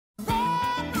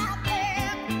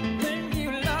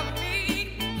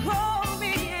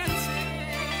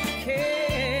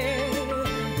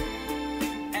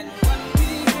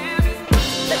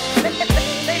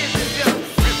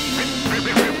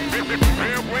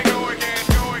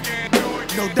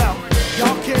No doubt.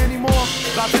 Y'all care anymore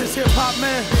about this hip-hop,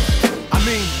 man? I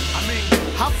mean,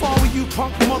 how far will you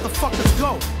punk motherfuckers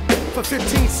go for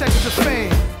 15 seconds of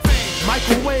fame?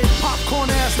 Microwave popcorn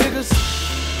ass niggas?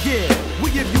 Yeah,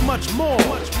 we give you much more.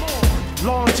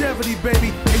 Longevity,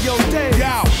 baby. Hey, yo, Dave.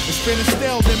 Yo, it's been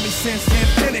instilled in me since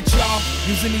infinite, y'all.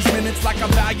 Using these minutes like I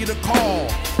value the call.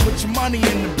 Put your money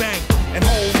in the bank and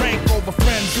hold rank over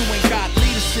friends who ain't got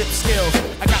leadership skills.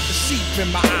 I got the sheep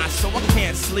in my eyes, so I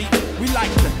can't sleep. We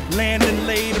like to land and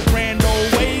lay the brand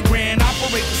old way. Grand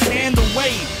operate the sand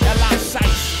away. L.I.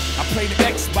 Shice. I play the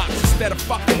Xbox instead of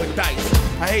fucking with dice.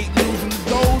 I hate losing the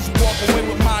doors, walk away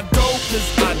with my dough, cause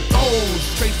I doze.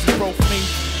 Tracy broke me,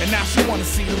 and now she wanna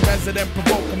see the resident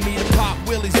provoking me to pop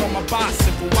wheelies on my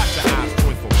bicycle. Watch your eyes,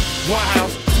 joyful. One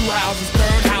house, two houses,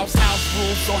 third house, house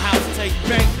rules, so house take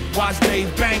bank. Watch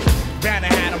Dave bank. Vanna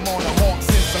had him on the Hawks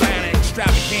in Savannah,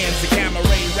 extravaganza, gamma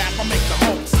ray rap. I make the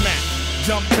Hulk snap.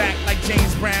 Jump back like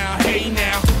James Brown, hey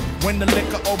now. When the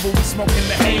liquor over, we smoking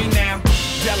the hay now.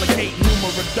 Delegate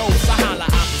numero dos, I holla out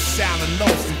the Salon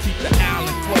Los and keep the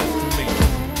Allen close to me.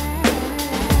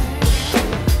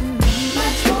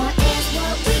 Much more is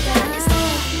what we got in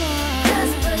store.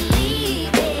 Just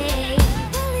believe it.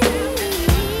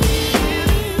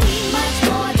 Much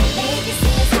more than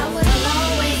legacies, I will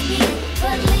always be.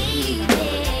 Believe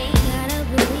it.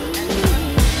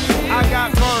 I got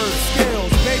birds,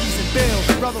 skills, babies and bills.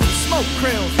 Brother who smoke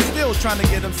krills, still trying to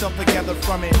get himself together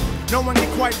from it. No one can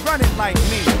quite run it like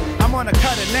me. I'm on a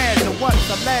cutting edge of what's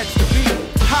alleged to be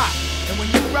hot. And when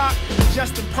you rock,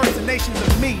 just impersonations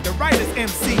of me. The writer's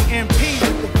MC, MP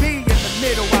with the B in the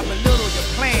middle. I belittle your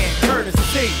plan,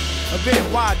 courtesy. A bit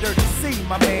wide, dirty C,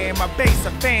 my man. My base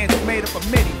of fans is made up of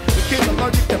many. The kids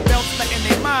allergic to belts, letting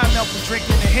their mind melt from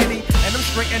drinking the Henny. And I'm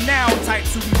straight and now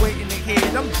types who be waiting to hear.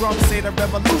 Them drums say the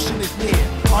revolution is near.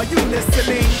 Are you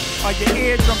listening? Are your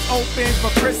eardrums open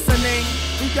for christening?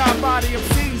 We got body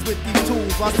MCs with these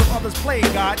tools, while some others play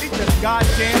God. They just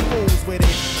goddamn fools with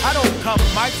it. I don't cuff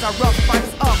mics, I rough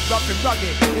fights up, rough and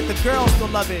rugged. If the girls still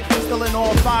love it, still in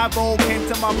all 5-0, came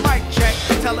to my mic check,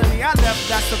 telling me I left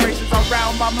lacerations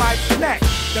around my mic's neck.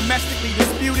 Domestically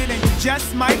disputed, and you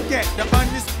just might get the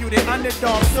undisputed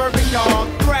underdog serving y'all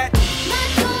threat.